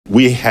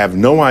we have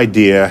no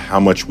idea how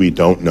much we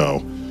don't know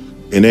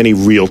in any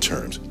real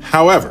terms.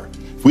 However,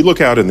 if we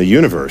look out in the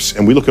universe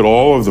and we look at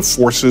all of the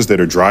forces that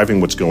are driving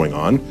what's going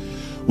on,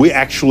 we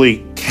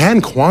actually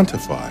can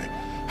quantify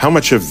how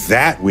much of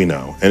that we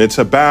know, and it's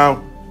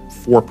about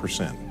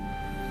 4%.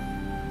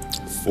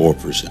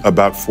 4%.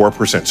 About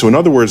 4%. So in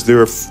other words,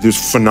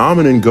 there's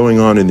phenomenon going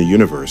on in the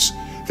universe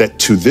that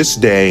to this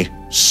day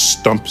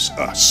stumps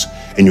us.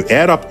 And you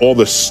add up all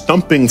the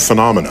stumping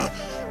phenomena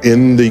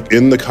in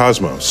the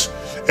cosmos,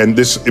 and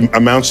this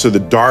amounts to the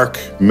dark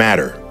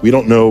matter. We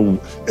don't know.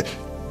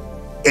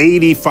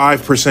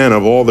 85%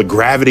 of all the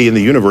gravity in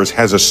the universe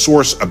has a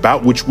source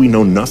about which we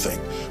know nothing.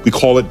 We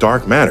call it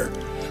dark matter.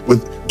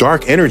 With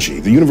dark energy,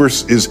 the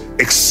universe is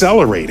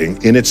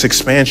accelerating in its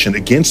expansion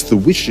against the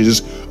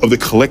wishes of the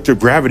collective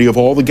gravity of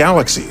all the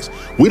galaxies.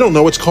 We don't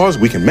know what's caused.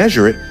 We can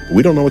measure it, but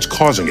we don't know what's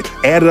causing it.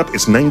 Added up,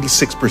 it's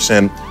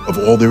 96% of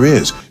all there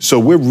is. So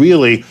we're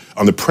really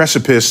on the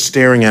precipice,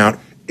 staring out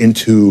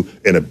into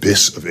an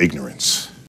abyss of ignorance.